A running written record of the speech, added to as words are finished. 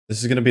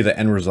This is going to be the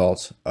end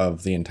result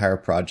of the entire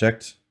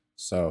project.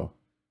 So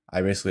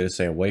I basically just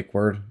say a wake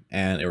word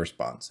and it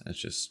responds. And it's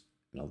just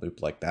in a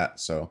loop like that.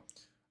 So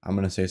I'm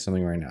going to say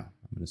something right now.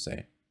 I'm going to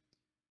say,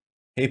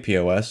 hey,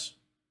 POS.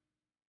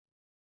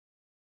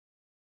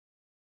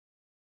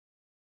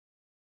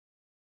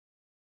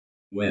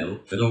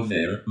 Well, hello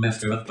there,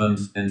 master of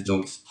puns and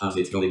jokes. How's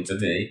it going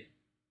today?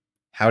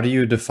 How do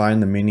you define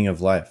the meaning of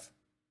life?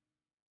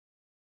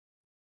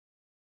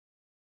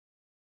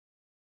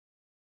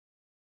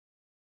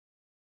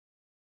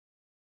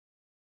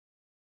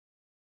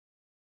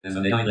 As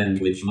an AI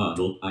language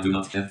model, I do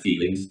not have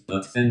feelings,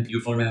 but thank you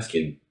for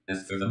asking.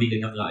 As for the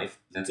meaning of life,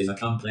 that is a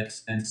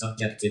complex and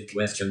subjective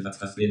question that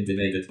has been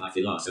debated by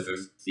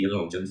philosophers,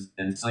 theologians,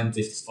 and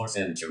scientists for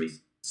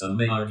centuries. Some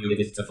may argue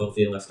it is to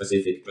fulfill a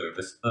specific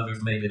purpose,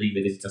 others may believe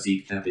it is to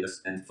seek happiness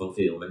and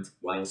fulfillment,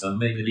 while some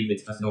may believe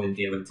it has no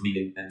inherent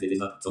meaning and it is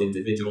up to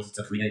individuals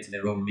to create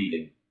their own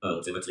meaning.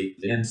 Ultimately,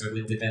 the answer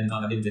will depend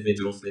on an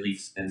individual's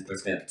beliefs and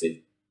perspective.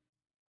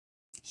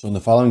 So in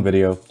the following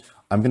video,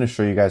 I'm going to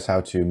show you guys how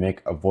to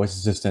make a voice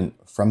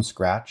assistant from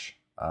scratch.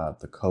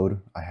 The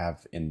code I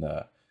have in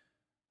the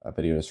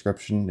video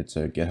description. It's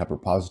a GitHub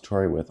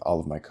repository with all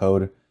of my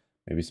code,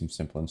 maybe some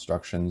simple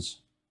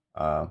instructions.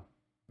 But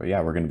yeah,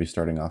 we're going to be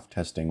starting off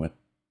testing with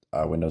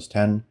Windows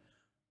 10.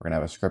 We're going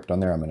to have a script on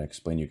there. I'm going to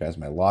explain you guys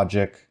my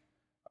logic,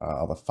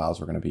 all the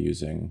files we're going to be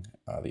using,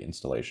 the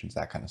installations,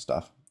 that kind of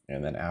stuff.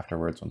 And then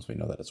afterwards, once we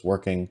know that it's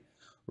working,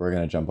 we're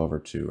going to jump over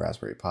to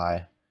Raspberry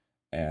Pi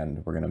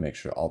and we're going to make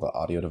sure all the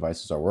audio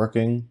devices are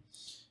working.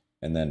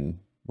 And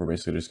then we're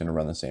basically just going to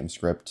run the same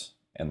script.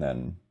 And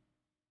then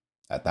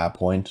at that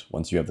point,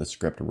 once you have the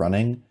script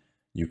running,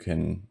 you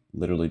can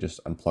literally just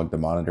unplug the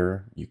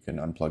monitor, you can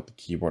unplug the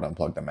keyboard,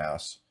 unplug the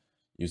mouse,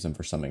 use them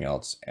for something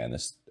else. And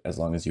this, as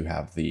long as you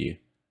have the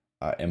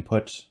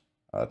input,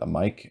 the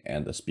mic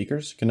and the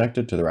speakers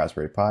connected to the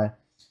Raspberry Pi,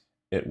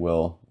 it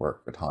will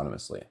work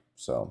autonomously.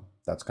 So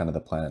that's kind of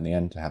the plan in the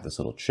end, to have this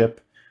little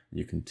chip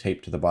you can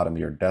tape to the bottom of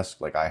your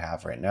desk like I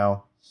have right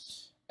now,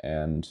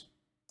 and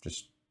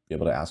just be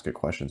able to ask it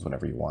questions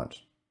whenever you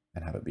want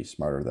and have it be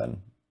smarter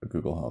than a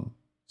Google Home.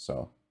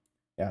 So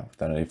yeah,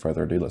 without any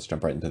further ado, let's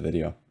jump right into the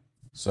video.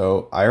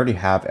 So I already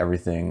have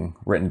everything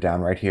written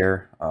down right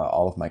here.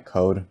 All of my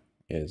code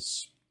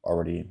is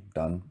already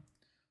done.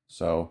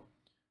 So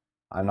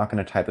I'm not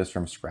going to type this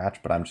from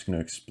scratch, but I'm just going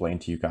to explain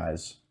to you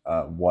guys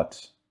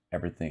what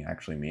everything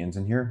actually means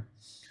in here.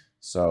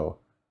 So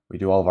we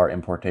do all of our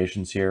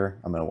importations here.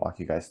 I'm going to walk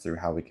you guys through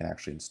how we can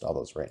actually install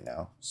those right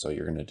now. So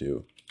you're going to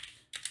do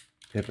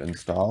pip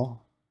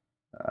install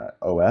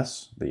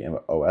OS.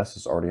 The OS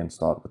is already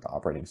installed with the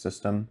operating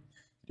system.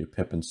 Do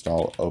pip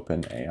install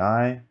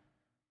OpenAI,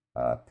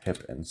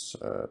 pip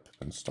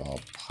install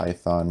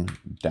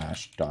python-.env,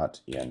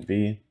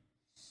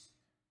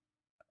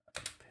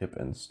 pip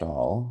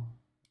install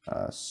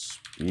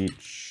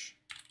speech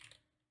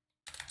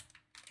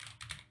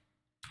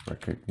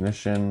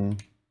recognition,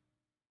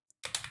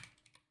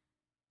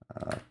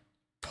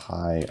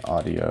 Pi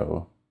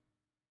Audio.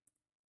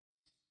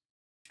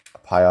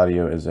 Pi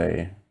Audio is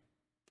a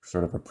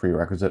sort of a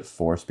prerequisite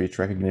for speech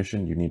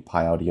recognition. You need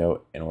Pi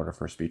Audio in order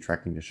for speech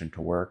recognition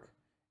to work.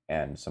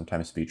 And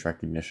sometimes speech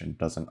recognition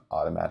doesn't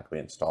automatically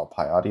install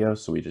Pi Audio,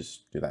 so we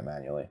just do that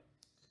manually.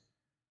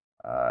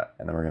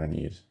 And then we're going to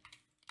need,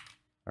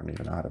 I don't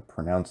even know how to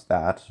pronounce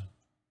that.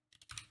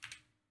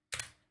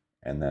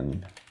 And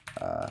then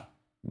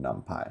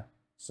NumPy.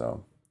 So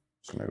I'm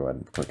just going to go ahead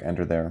and click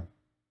enter there.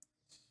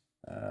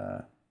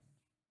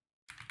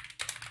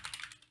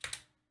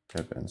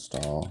 Pip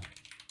install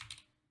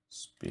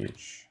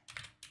speech.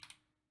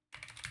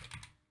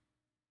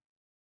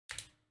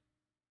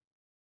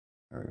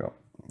 There we go.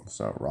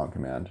 So wrong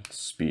command,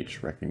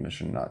 speech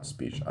recognition, not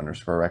speech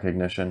underscore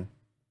recognition.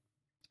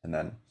 And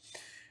then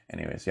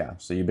anyways, yeah,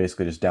 so you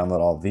basically just download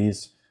all of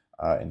these,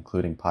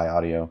 including Pi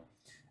Audio,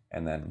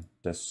 and then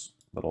this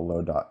little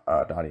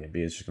load.env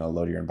is just going to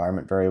load your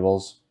environment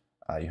variables.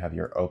 You have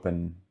your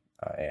open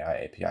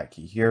AI API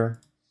key here.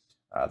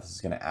 This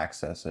is going to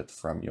access it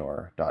from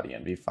your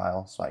 .env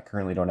file. So I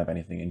currently don't have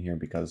anything in here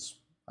because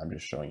I'm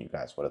just showing you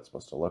guys what it's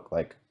supposed to look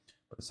like.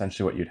 But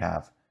essentially what you'd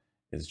have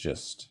is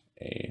just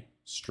a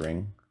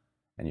string,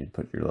 and you'd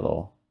put your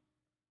little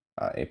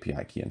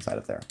API key inside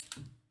of there.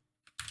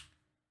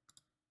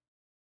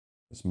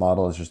 This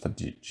model is just the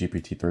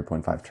GPT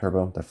 3.5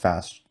 Turbo, the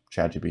fast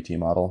ChatGPT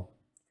model.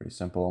 Pretty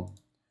simple.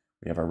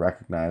 We have our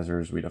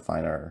recognizers. We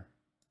define our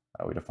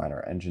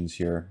engines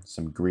here.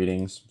 Some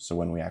greetings. So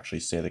when we actually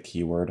say the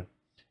keyword,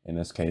 in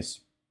this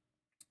case,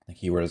 the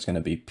keyword is going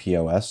to be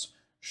POS,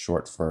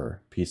 short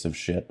for piece of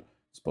shit.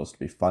 It's supposed to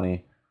be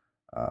funny.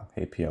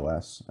 Hey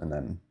POS, and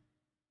then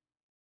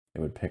it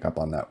would pick up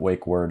on that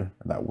wake word,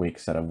 that wake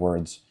set of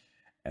words,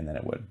 and then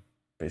it would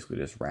basically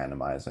just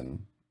randomize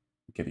and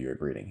give you a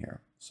greeting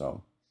here.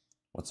 So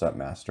what's up,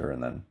 master?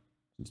 And then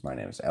since my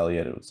name is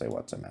Elliot, it would say,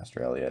 what's up,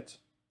 Master Elliot?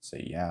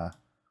 Say, yeah.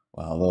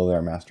 Well, hello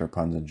there, master of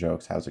puns and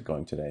jokes. How's it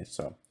going today?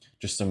 So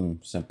just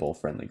some simple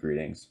friendly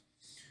greetings.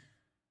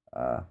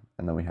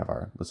 And then we have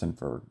our listen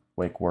for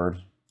wake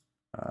word.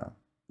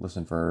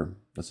 listen for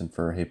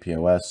hey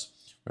POS.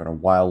 We're in a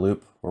while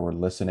loop where we're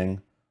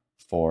listening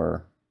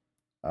for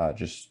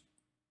just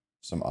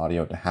some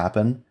audio to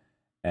happen,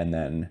 and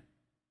then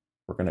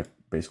we're going to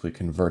basically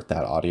convert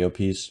that audio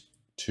piece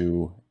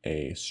to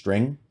a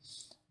string.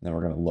 And then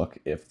we're going to look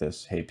if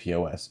this hey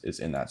POS is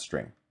in that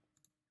string,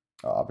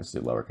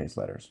 obviously lowercase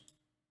letters.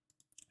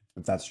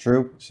 If that's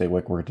true, say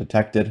wake word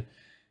detected,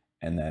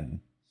 and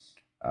then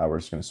we're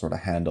just going to sort of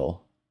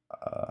handle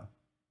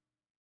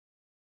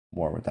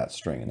more with that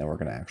string, and then we're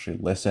going to actually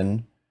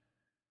listen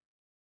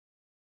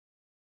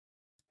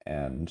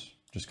and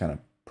just kind of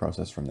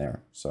process from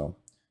there. So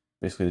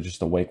basically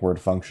just a wake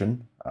word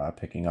function,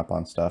 picking up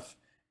on stuff.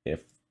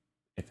 If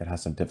it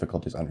has some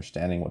difficulties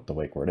understanding what the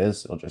wake word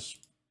is, it'll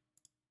just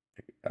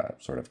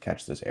sort of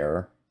catch this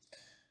error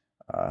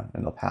and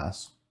it'll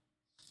pass.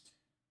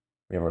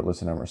 We have our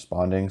listen and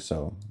responding,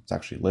 so it's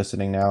actually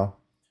listening now.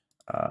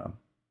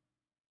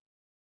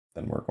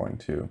 Then we're going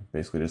to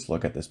basically just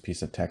look at this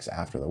piece of text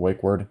after the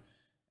wake word,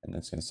 and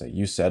it's going to say,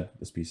 you said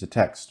this piece of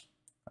text.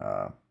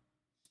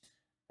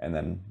 And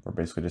then we're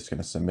basically just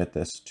going to submit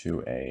this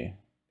to a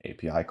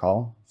API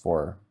call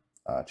for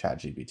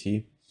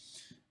ChatGPT,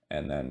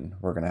 and then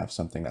we're going to have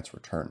something that's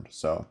returned.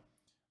 So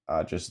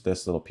just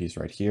this little piece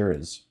right here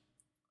is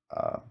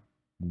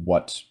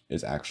what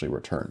is actually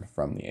returned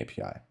from the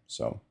API.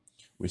 So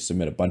we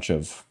submit a bunch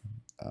of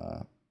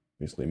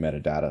basically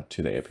metadata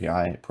to the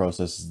API. It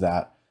processes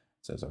that,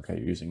 says, okay,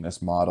 you're using this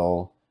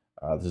model.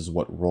 This is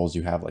what roles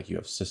you have. Like you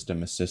have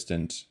system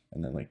assistant,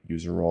 and then like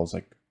user roles.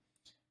 Like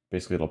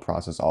basically it'll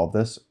process all of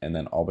this, and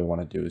then all we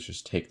want to do is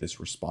just take this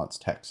response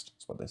text.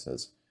 That's what this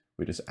is.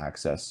 We just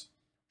access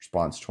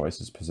response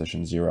choices,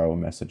 position 0,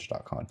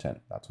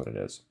 message.content. That's what it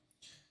is.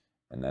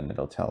 And then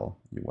it'll tell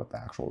you what the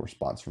actual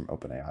response from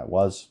OpenAI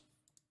was.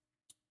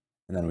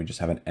 And then we just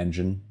have an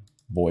engine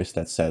voice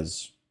that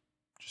says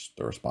just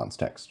the response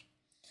text.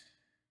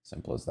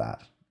 Simple as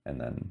that. And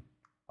then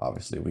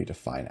obviously we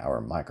define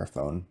our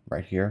microphone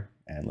right here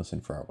and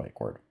listen for our wake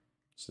word.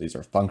 So these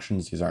are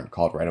functions. These aren't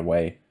called right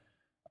away.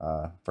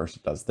 First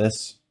it does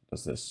this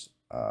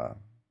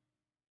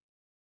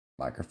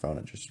microphone.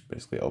 It just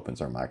basically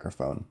opens our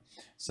microphone,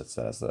 sets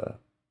that as the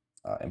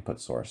input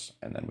source,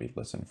 and then we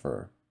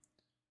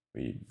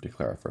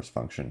declare our first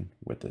function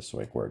with this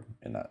wake word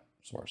in that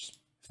source,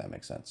 if that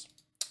makes sense.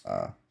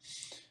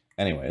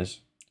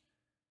 Anyways,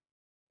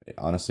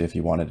 honestly, if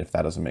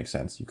that doesn't make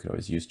sense, you could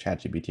always use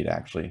ChatGPT to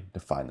actually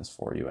define this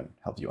for you and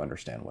help you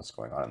understand what's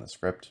going on in the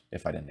script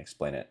if I didn't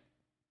explain it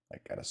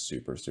like at a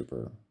super,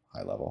 super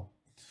high level.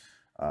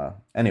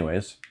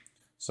 Anyways,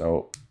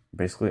 so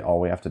basically all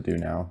we have to do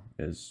now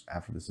is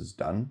after this is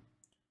done,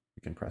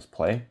 we can press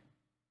play.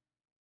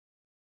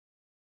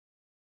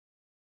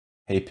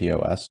 Hey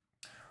POS.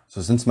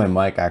 So since my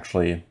mic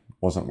actually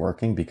wasn't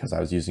working because I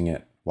was using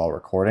it while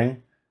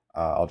recording,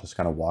 I'll just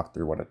kind of walk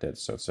through what it did.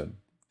 So it said,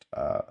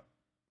 I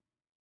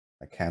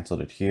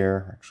canceled it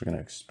here. I'm actually going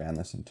to expand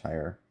this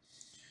entire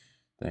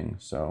thing.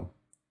 So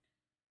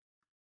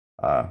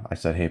I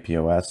said, hey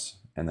POS,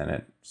 and then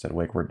it said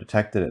wake word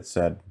detected. It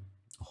said,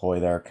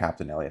 ahoy there,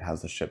 Captain Elliot,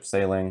 how's the ship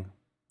sailing?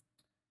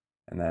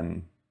 And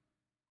then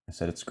I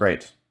said, it's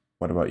great.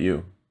 What about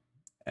you?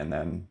 And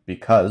then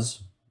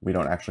because we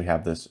don't actually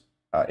have this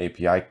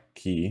API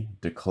key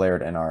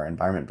declared in our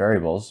environment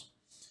variables,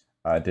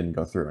 it didn't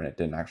go through and it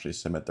didn't actually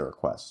submit the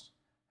request.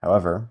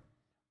 However,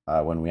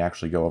 when we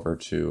actually go over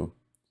to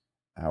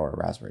our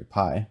Raspberry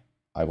Pi,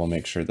 I will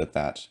make sure that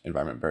that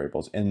environment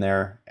variable is in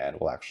there and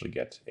we'll actually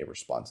get a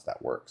response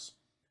that works.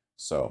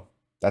 So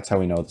that's how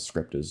we know the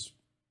script is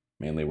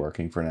mainly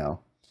working for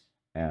now.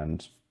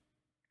 And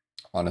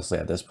honestly,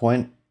 at this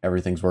point,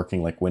 everything's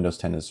working. Like Windows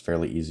 10 is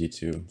fairly easy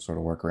to sort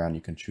of work around.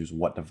 You can choose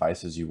what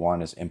devices you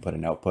want as input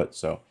and output.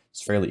 So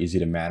it's fairly easy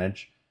to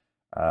manage.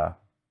 Now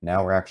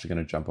we're actually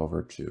going to jump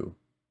over to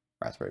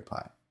Raspberry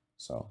Pi.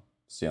 So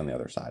see you on the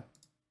other side.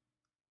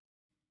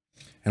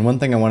 And one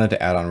thing I wanted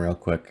to add on real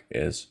quick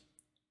is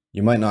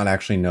you might not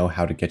actually know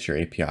how to get your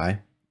API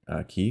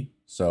key.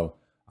 So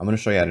I'm going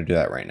to show you how to do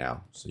that right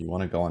now. So you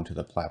want to go onto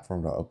the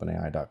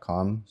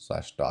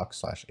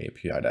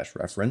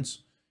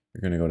platform.openai.com/docs/API-reference.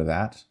 You're going to go to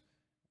that.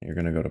 You're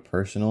going to go to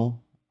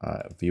personal,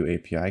 view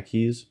API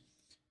keys,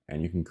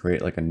 and you can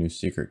create like a new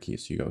secret key.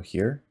 So you go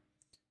here,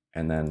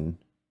 and then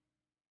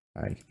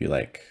it could be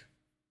like,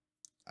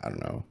 I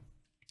don't know,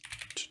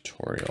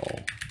 tutorial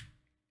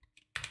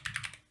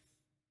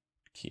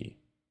key.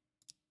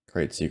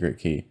 Create secret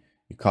key.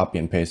 You copy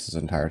and paste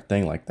this entire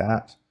thing like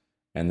that,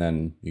 and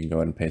then you can go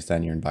ahead and paste that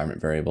in your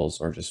environment variables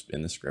or just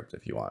in the script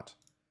if you want.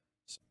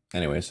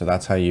 Anyway, so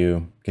that's how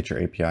you get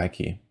your API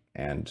key.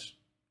 And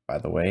by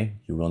the way,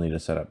 you will need to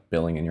set up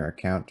billing in your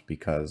account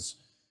because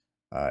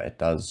it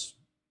does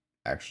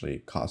actually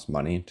cost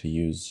money to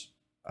use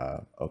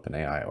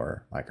OpenAI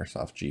or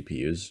Microsoft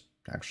GPUs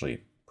to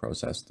actually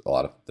process a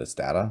lot of this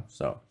data.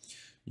 So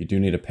you do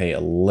need to pay a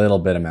little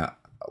bit of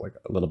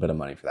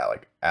money for that,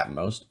 like at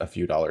most a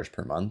few dollars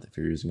per month if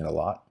you're using it a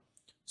lot.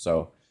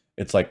 So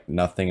it's like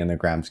nothing in the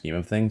grand scheme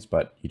of things,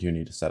 but you do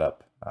need to set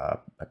up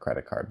a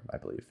credit card, I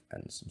believe,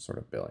 and some sort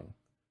of billing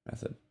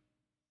method.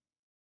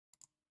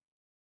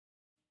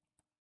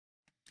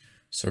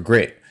 So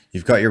great.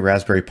 You've got your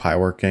Raspberry Pi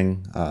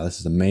working. This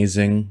is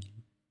amazing.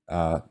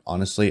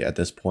 Honestly, at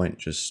this point,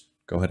 just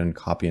go ahead and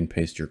copy and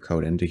paste your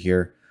code into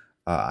here.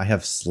 I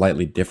have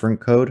slightly different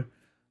code.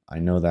 I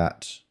know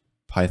that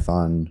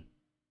python.env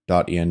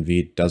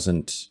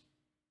doesn't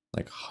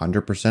like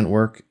 100%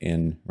 work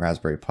in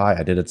Raspberry Pi.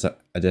 I did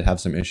have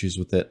some issues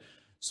with it,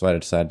 so I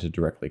decided to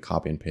directly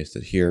copy and paste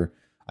it here.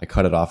 I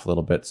cut it off a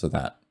little bit so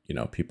that, you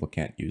know, people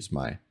can't use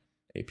my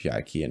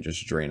API key and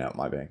just drain out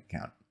my bank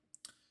account.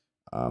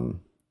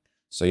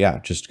 So yeah,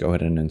 just go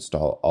ahead and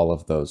install all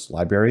of those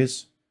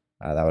libraries.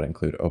 That would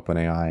include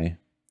OpenAI,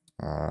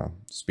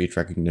 speech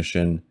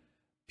recognition,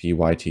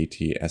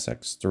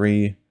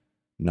 PyTT-SX3,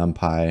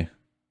 NumPy,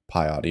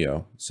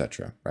 PyAudio,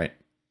 etc. Right?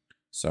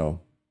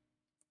 So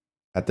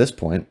at this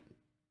point,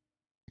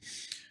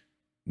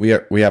 we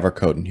have our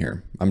code in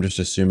here. I'm just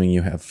assuming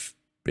you have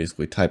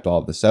basically typed all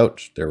of this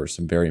out. There were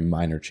some very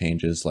minor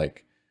changes,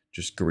 like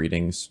just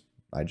greetings.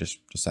 I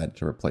just decided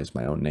to replace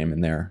my own name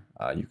in there.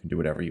 You can do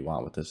whatever you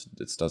want with this.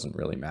 This doesn't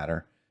really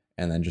matter.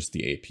 And then just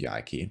the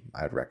API key.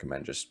 I would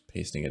recommend just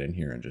pasting it in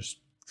here and just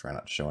try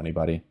not to show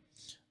anybody.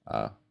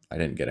 I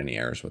didn't get any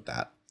errors with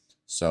that.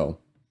 So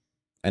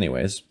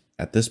anyways,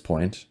 at this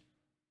point,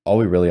 all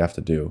we really have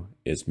to do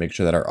is make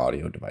sure that our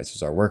audio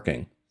devices are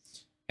working.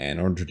 And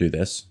in order to do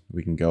this,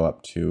 we can go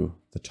up to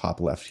the top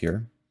left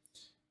here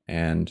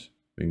and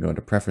we can go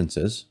into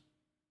preferences.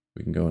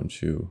 We can go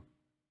into,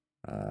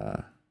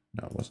 no,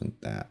 it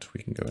wasn't that.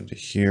 We can go into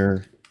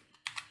here,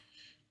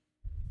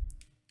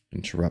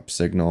 interrupt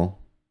signal,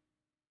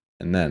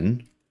 and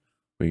then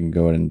we can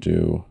go ahead and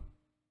do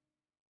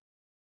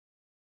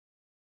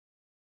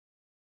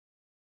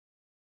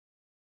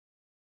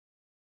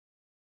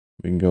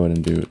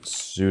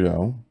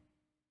sudo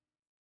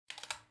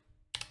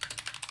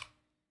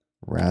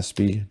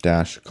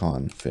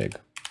raspi-config,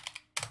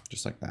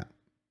 just like that.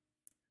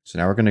 So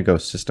now we're going to go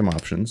system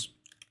options.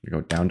 We go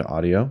down to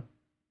audio.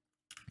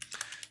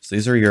 So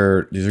these are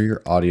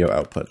your audio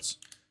outputs.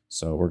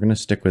 So we're going to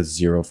stick with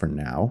 0 for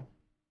now.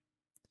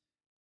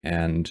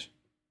 And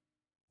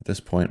at this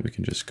point, we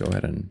can just go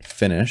ahead and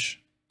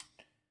finish.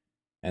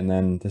 And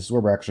then this is where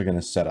we're actually going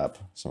to set up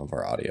some of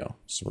our audio.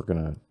 So we're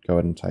going to go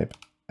ahead and type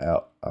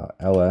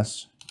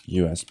ls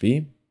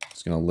USB.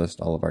 It's going to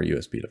list all of our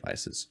USB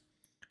devices.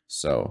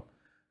 So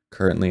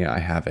currently I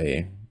have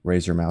a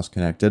Razer mouse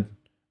connected.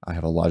 I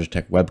have a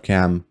Logitech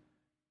webcam,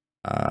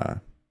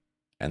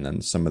 and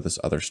then some of this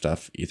other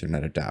stuff,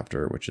 Ethernet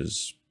adapter, which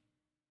is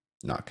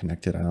not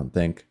connected, I don't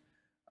think.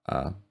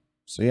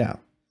 So yeah,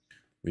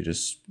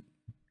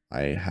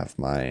 I have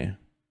my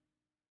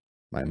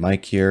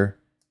mic here,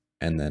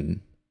 and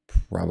then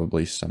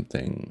probably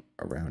something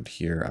around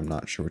here. I'm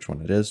not sure which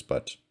one it is,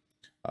 but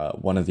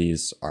one of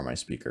these are my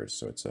speakers,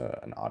 so it's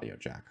an audio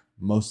jack.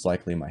 Most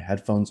likely my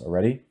headphones are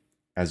ready,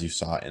 as you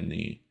saw in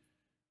the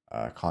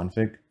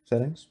config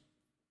settings.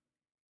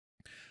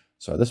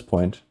 So at this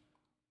point,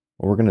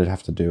 what we're going to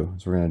have to do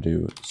is we're going to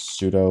do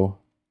sudo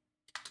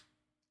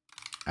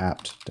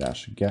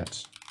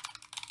apt-get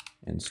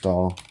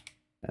install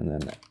and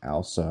then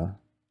alsa-utils.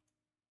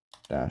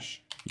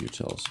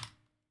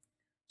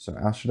 So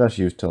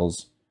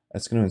alsa-utils,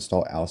 it's going to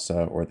install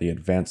ALSA, or the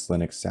Advanced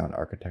Linux Sound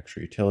Architecture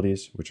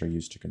Utilities, which are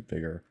used to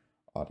configure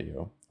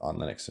audio on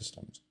Linux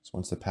systems. So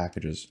once the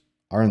packages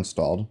are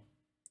installed,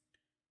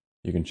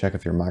 you can check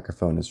if your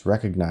microphone is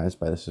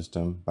recognized by the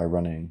system by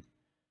running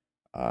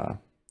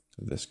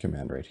this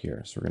command right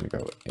here. So we're going to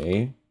go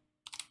a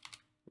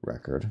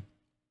record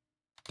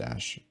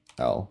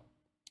 -l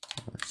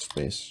or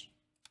space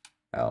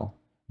l.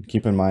 And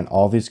keep in mind,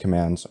 all these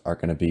commands are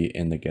going to be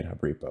in the GitHub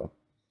repo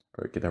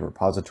or GitHub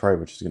repository,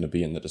 which is going to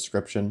be in the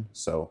description.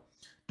 So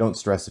don't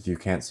stress if you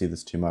can't see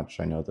this too much.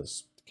 I know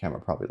this camera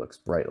probably looks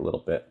bright a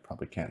little bit,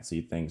 probably can't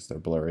see things, they're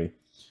blurry,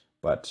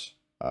 but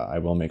I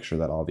will make sure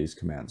that all these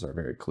commands are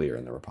very clear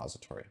in the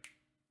repository.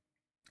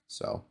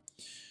 So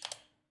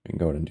we can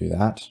go ahead and do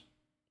that.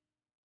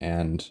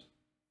 And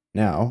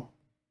now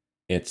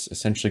it's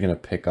essentially going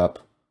to pick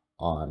up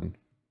on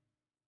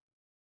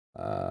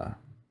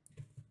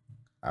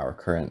our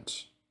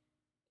current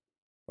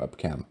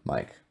webcam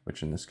mic,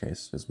 which in this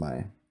case is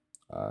my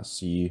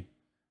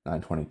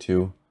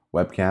C922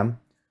 webcam.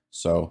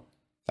 So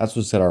that's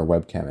what our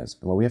webcam is.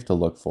 And what we have to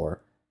look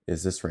for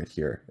is this right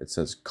here. It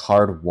says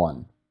card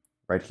 1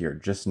 right here,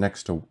 just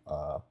next to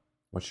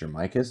what your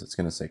mic is. It's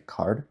going to say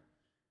card.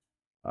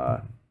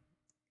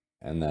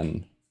 And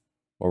then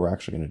what we're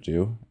actually going to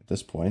do at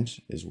this point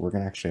is we're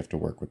going to actually have to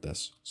work with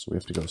this. So we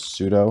have to go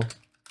sudo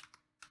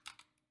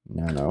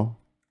nano,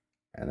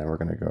 and then we're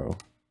going to go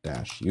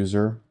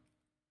 -user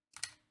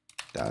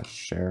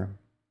 -share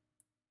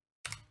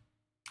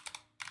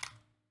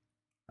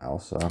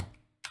alsa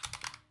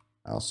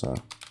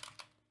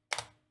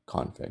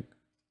config.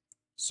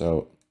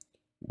 So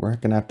we're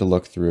going to have to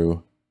look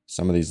through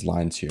some of these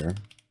lines here.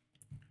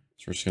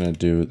 So we're just going to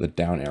do the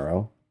down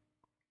arrow,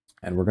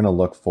 and we're going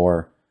to look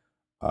for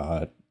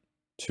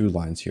 2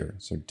 lines here.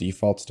 So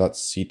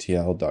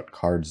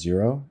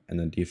defaults.ctl.card0 and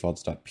then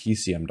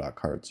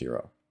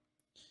defaults.pcm.card0.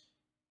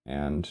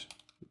 And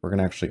we're going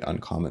to actually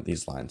uncomment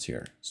these lines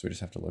here. So we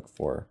just have to look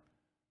for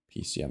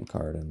PCM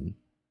card and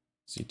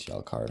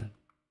CTL card.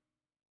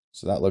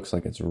 So that looks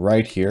like it's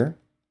right here.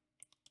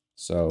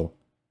 So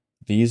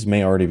these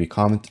may already be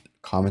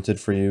commented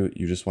for you.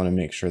 You just want to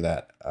make sure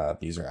that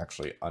these are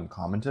actually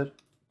uncommented.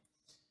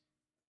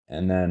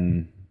 And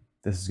then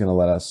this is going to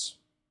let us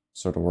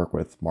sort of work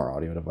with more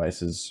audio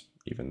devices,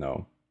 even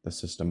though the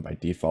system by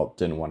default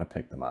didn't want to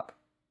pick them up.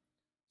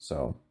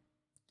 So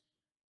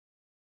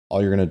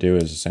all you're going to do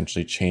is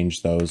essentially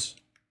change those.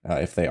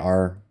 If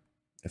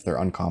they're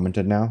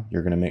uncommented now,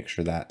 you're going to make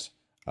sure that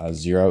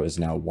 0 is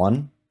now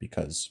 1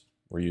 because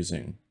we're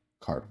using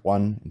card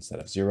 1 instead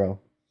of 0.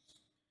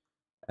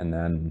 And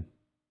then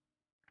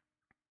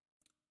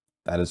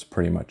that is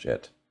pretty much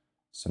it.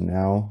 So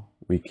now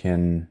we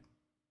can,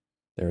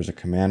 there's a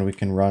command we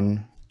can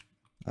run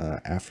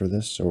after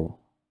this. So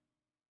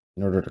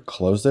in order to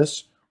close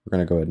this, we're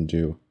going to go ahead and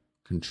do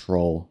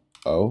Control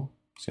O.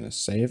 It's going to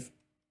save.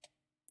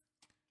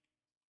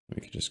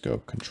 We could just go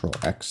Control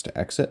X to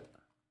exit.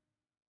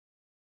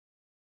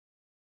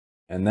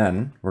 And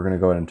then we're going to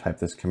go ahead and type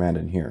this command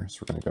in here. So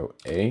we're going to go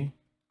A,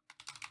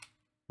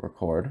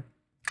 record,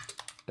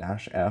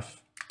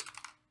 -F,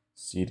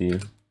 CD,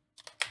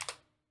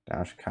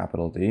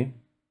 -D,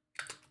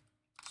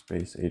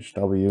 space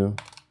HW,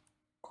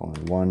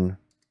 :1.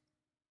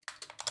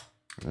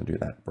 We're going to do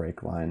that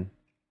break line,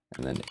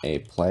 and then A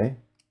play.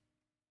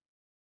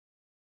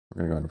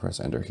 We're going to go ahead and press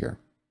enter here.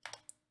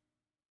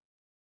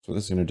 So what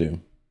this is going to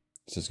do,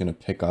 this is going to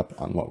pick up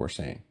on what we're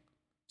saying.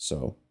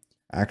 So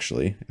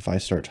actually, if I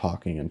start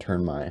talking and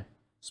turn my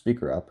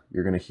speaker up,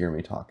 you're going to hear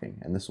me talking,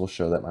 and this will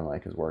show that my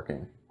mic is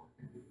working.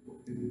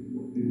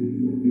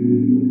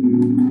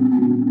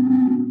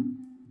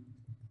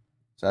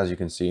 So as you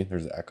can see,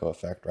 there's the echo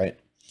effect, right?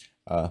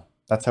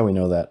 That's how we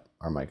know that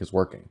our mic is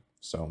working.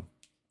 So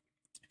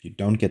if you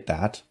don't get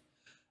that,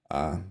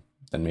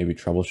 then maybe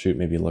troubleshoot,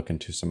 maybe look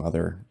into some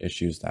other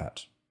issues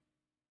that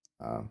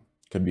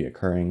could be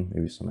occurring,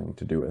 maybe something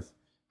to do with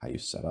how you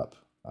set up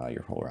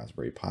your whole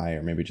Raspberry Pi,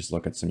 or maybe just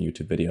look at some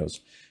YouTube videos.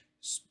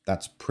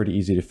 That's pretty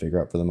easy to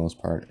figure out for the most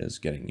part, is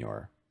getting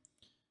your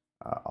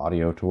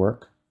audio to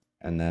work.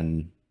 And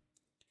then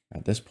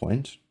at this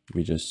point,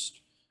 we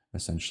just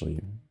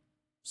essentially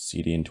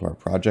CD into our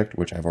project,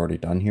 which I've already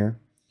done here.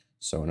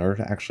 So in order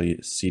to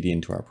actually CD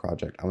into our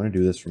project, I'm going to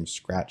do this from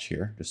scratch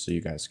here, just so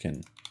you guys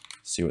can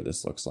see what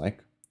this looks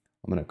like.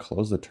 I'm going to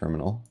close the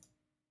terminal.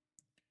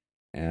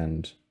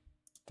 And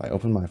if I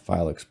open my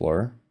File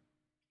Explorer,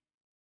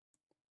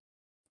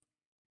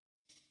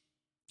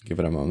 give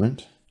it a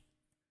moment.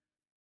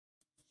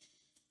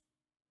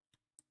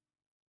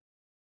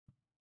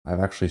 I've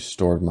actually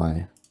stored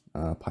my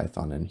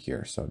Python in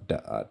here. So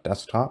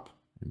desktop,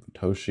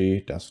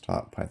 Toshi,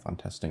 desktop, Python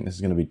testing. This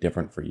is going to be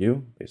different for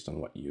you based on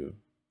what you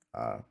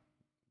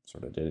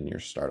sort of did in your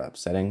startup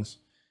settings.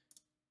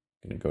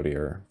 You're going to go to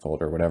your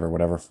folder,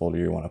 whatever folder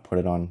you want to put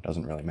it on,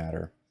 doesn't really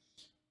matter.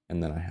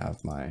 And then I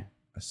have my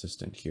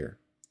assistant here.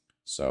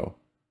 So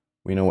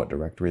we know what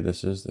directory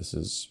this is. This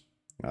is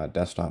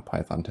desktop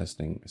Python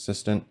testing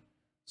assistant.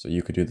 So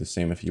you could do the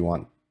same if you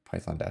want,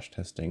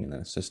 Python-testing and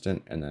then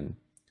assistant, and then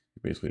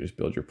you basically just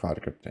build your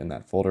project in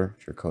that folder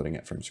if you're coding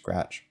it from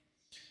scratch.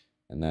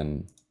 And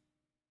then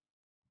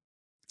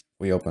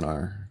we open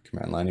our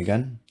command line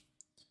again.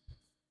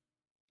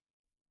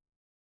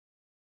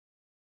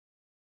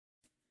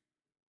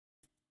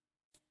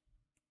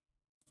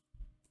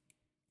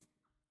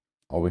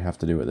 All we have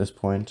to do at this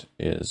point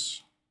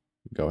is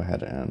go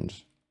ahead and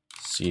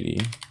CD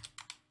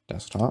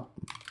desktop,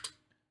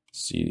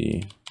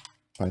 CD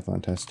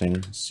Python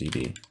testing,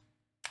 CD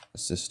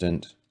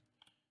assistant,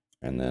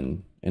 and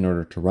then in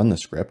order to run the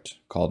script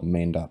called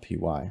main.py,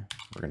 we're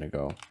going to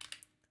go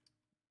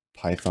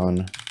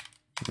Python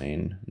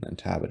main and then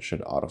tab. It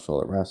should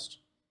autofill at rest,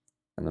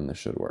 and then this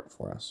should work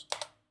for us.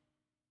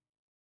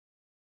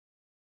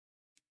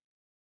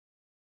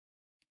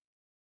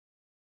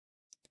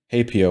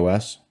 Hey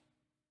POS.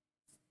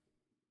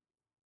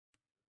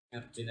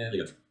 Captain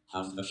Elliot,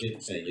 how's the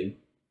ship sailing?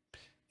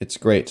 It's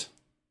great.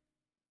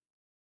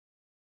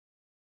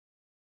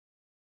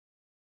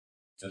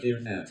 To hear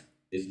that,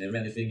 is there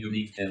anything you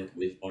need help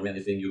with or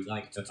anything you'd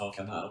like to talk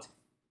about?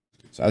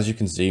 So as you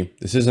can see,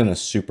 this isn't a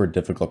super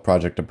difficult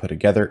project to put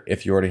together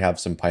if you already have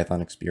some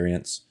Python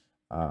experience.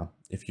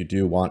 If you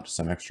do want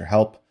some extra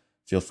help,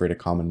 feel free to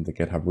comment in the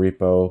GitHub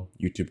repo,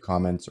 YouTube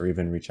comments, or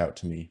even reach out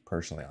to me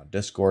personally on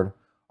Discord.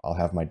 I'll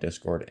have my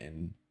Discord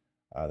in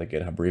the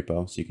GitHub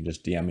repo, so you can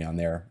just DM me on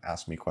there,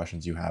 ask me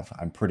questions you have.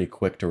 I'm pretty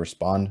quick to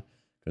respond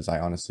because I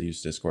honestly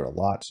use Discord a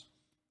lot.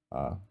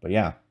 But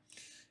yeah,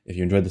 if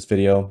you enjoyed this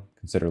video,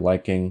 consider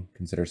liking,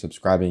 consider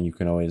subscribing. You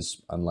can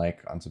always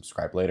unlike,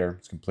 unsubscribe later.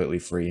 It's completely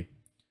free.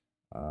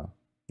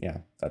 Yeah,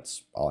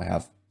 that's all I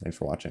have. Thanks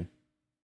for watching.